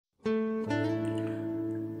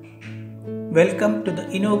Welcome to the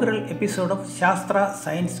inaugural episode of Shastra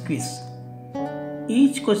Science Quiz.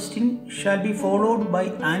 Each question shall be followed by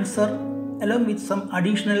answer along with some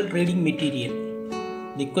additional reading material.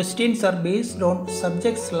 The questions are based on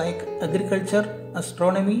subjects like agriculture,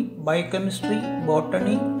 astronomy, biochemistry,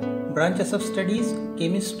 botany, branches of studies,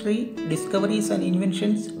 chemistry, discoveries and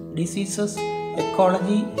inventions, diseases,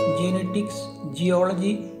 ecology, genetics,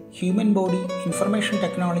 geology, human body, information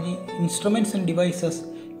technology, instruments and devices,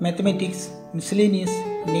 mathematics, miscellaneous,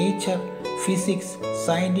 nature, physics,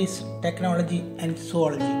 scientists, technology and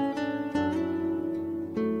zoology.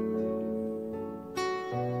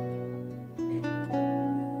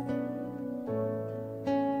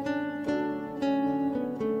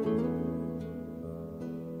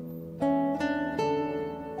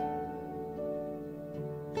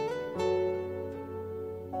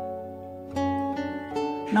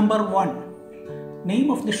 Number 1.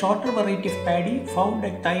 Name of the shorter variety of paddy found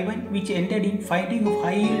at Taiwan which ended in finding of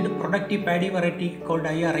high yield productive paddy variety called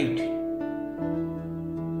IR8.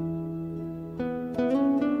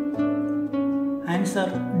 Answer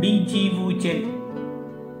D.G. Wu Chen.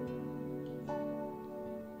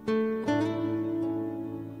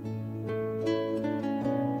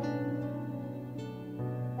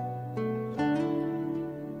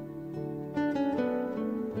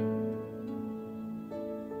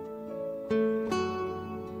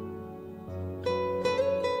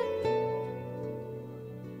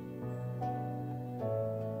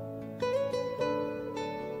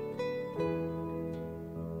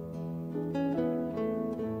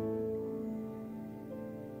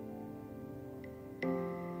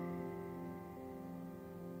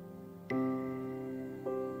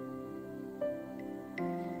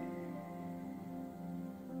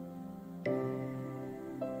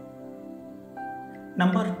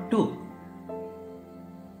 Number 2.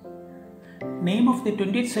 Name of the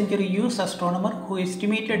 20th century US astronomer who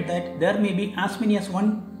estimated that there may be as many as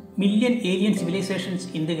 1 million alien civilizations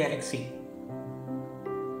in the galaxy.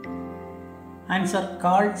 Answer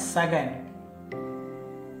Carl Sagan.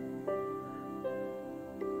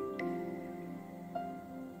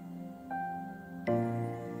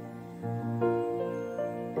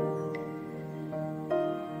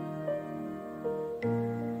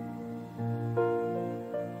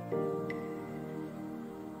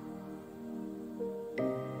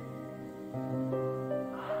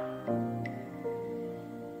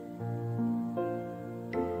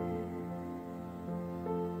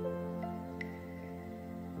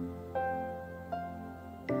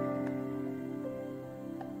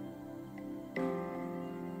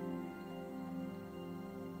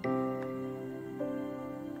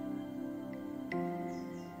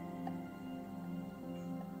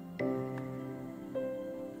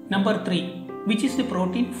 Number 3. Which is the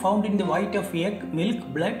protein found in the white of egg,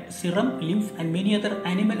 milk, blood, serum, lymph and many other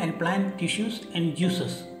animal and plant tissues and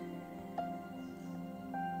juices?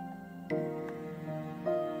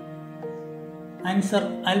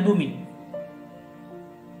 Answer albumin.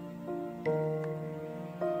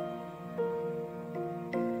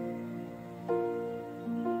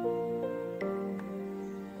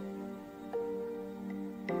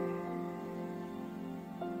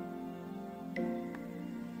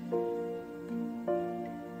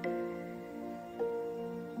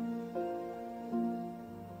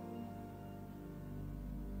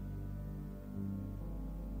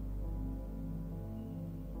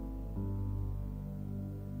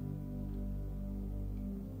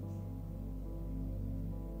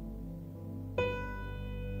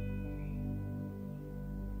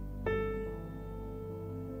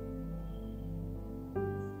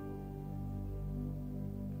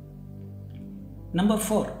 Number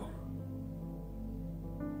 4.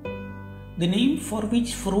 The name for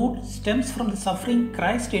which fruit stems from the suffering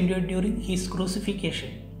Christ endured during his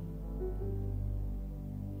crucifixion.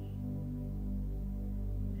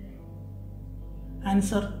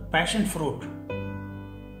 Answer passion fruit.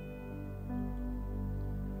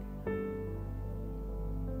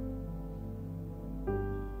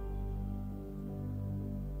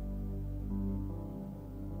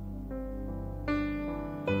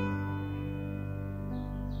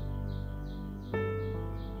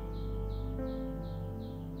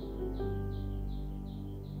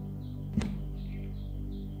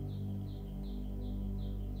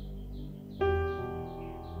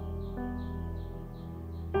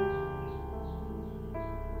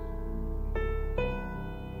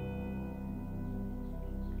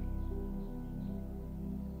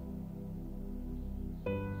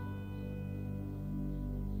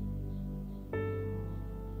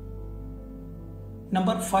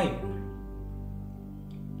 Number 5.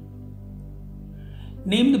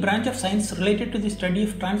 Name the branch of science related to the study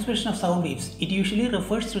of transmission of sound waves. It usually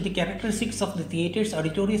refers to the characteristics of the theatres,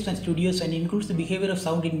 auditoriums and studios and includes the behavior of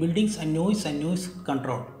sound in buildings and noise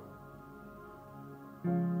control.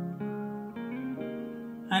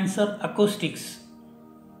 Answer: acoustics.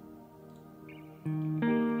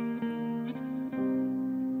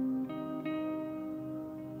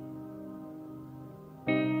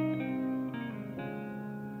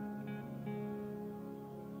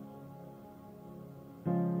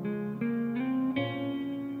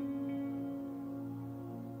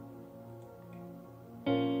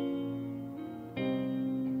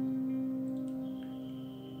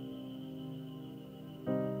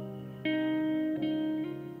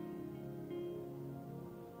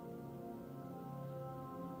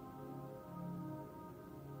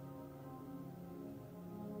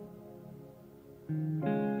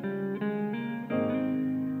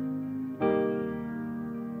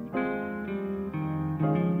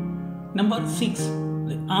 Number 6.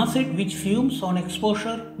 The acid which fumes on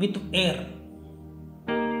exposure with air.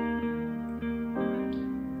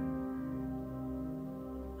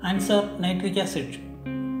 Answer: nitric acid.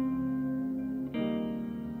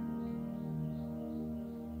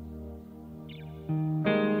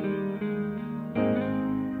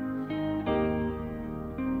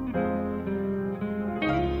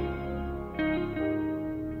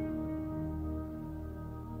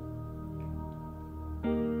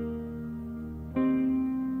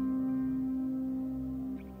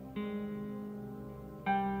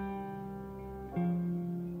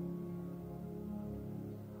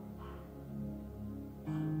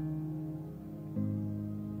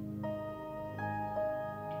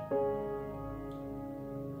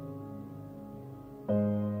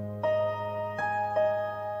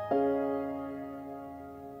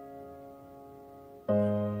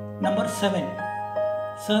 Number 7.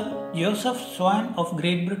 Sir Joseph Swan of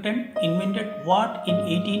Great Britain invented what in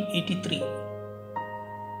 1883?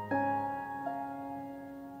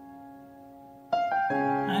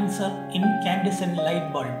 Answer: incandescent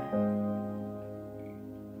light bulb.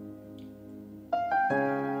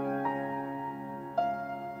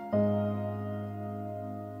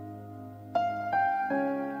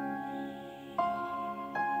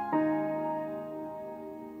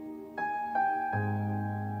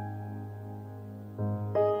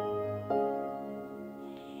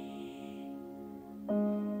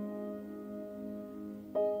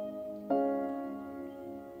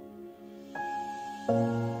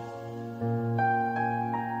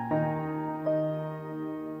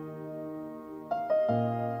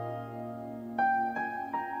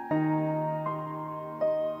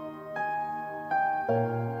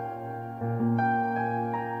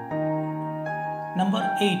 Number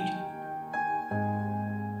 8.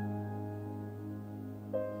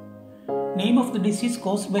 Name of the disease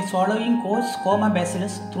caused by swallowing coarse coma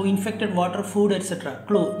bacillus through infected water, food, etc.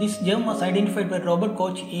 Clue: this germ was identified by Robert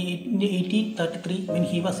Koch in 1833 when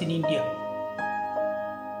he was in India.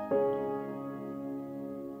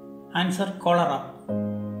 Answer: cholera.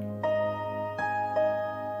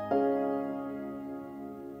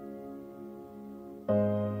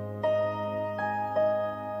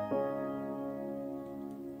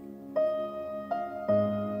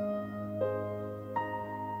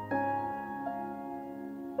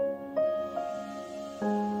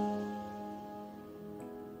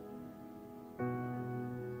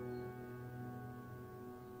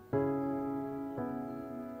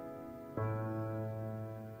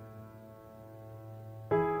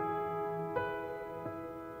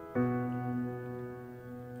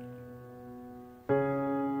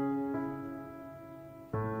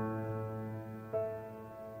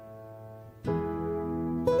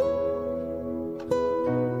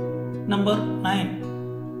 Number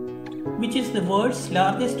 9. Which is the world's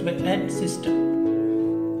largest wetland system?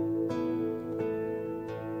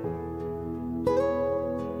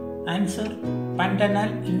 Answer: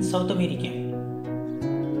 Pantanal in South America.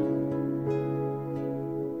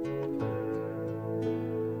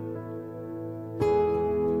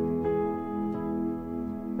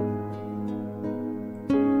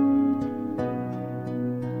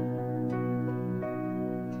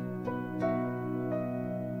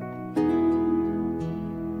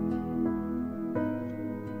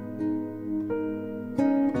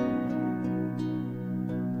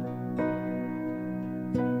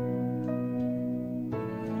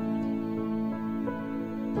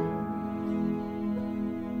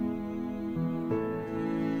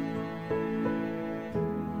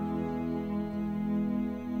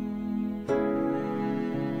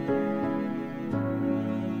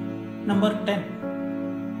 Number 10.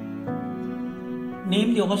 Name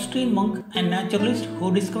named the Austrian monk and naturalist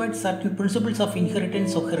who discovered certain principles of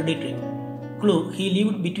inheritance of heredity. Clue: he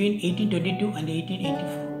lived between 1822 and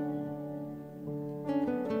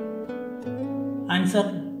 1884. Answer: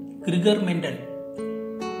 Gregor Mendel.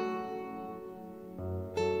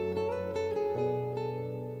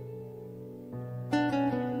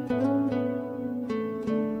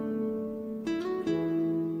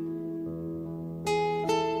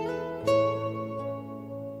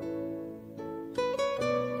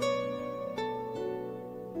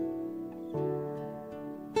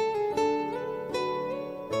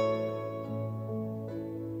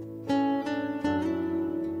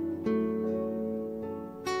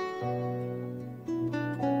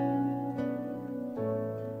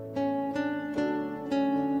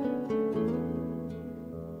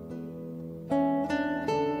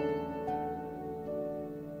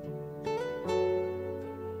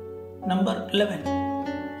 Number 11.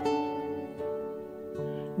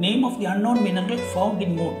 Name of the unknown mineral found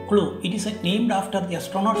in moon. Clue: it is named after the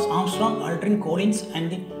astronauts Armstrong, Aldrin, Collins, and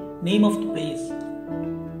the name of the place.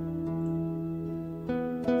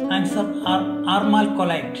 Answer: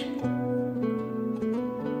 Armalcolite.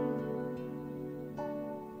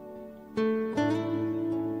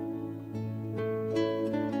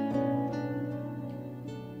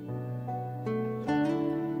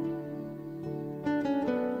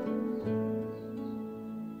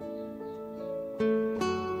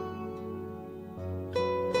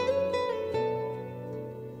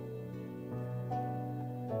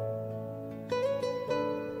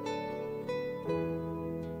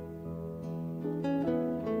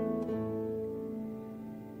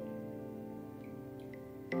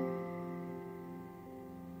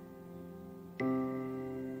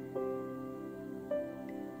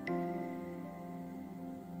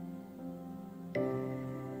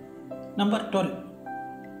 Number 12.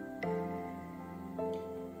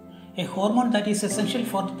 A hormone that is essential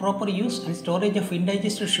for the proper use and storage of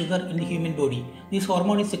indigested sugar in the human body. This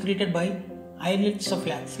hormone is secreted by islets of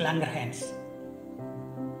Langerhans.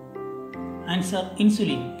 Answer: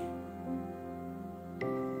 insulin.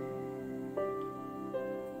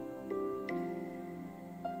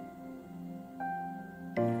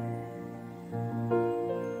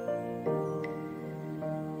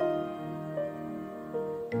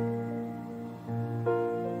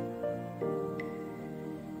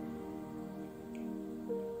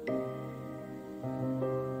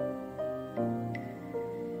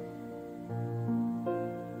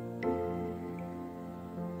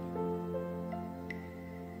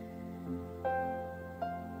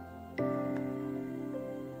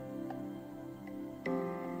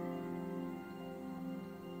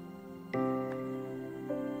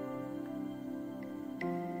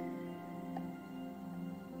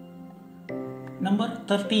 Number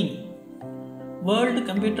 13. World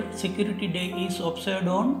Computer Security Day is observed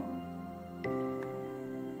on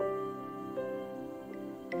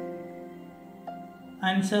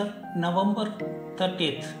Answer: November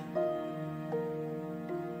 30th.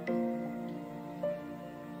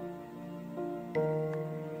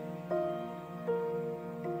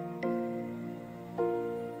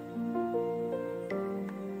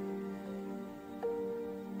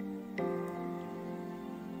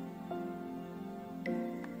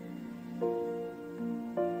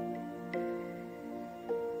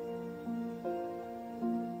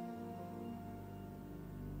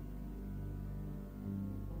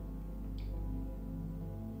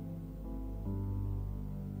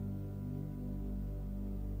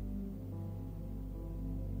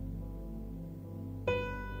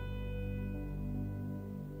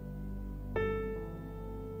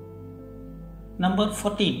 Number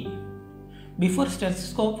 14. Before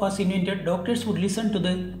stethoscope was invented, doctors would listen to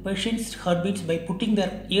the patient's heartbeats by putting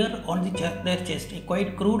their ear on their chest, a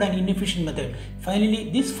quite crude and inefficient method. Finally,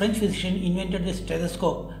 this French physician invented the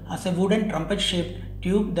stethoscope as a wooden trumpet-shaped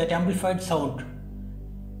tube that amplified sound.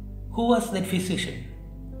 Who was that physician?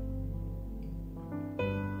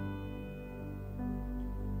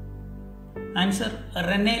 Answer: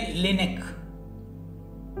 René Laennec.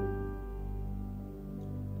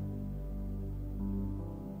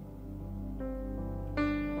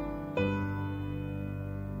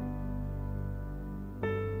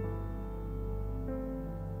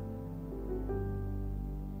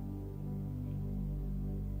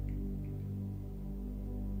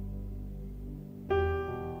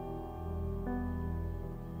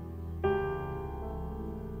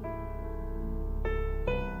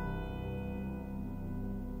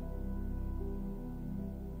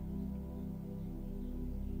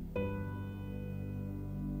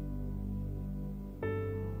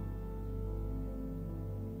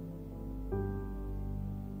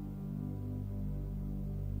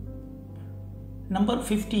 Number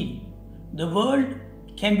 15. The world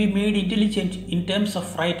can be made intelligent in terms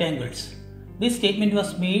of right angles. This statement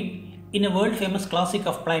was made in a world famous classic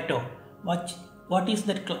of Plato. Which is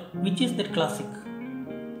that classic?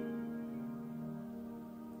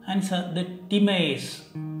 Answer: the Timaeus.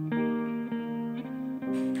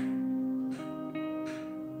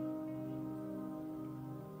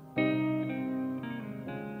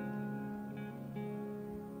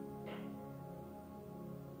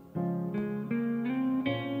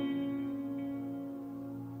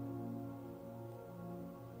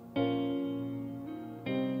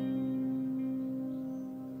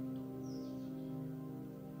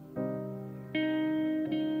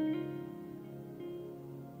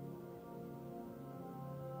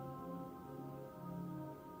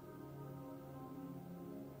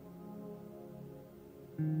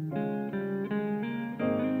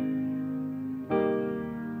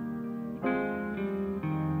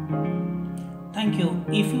 Thank you.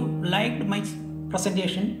 If you liked my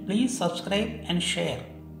presentation, please subscribe and share.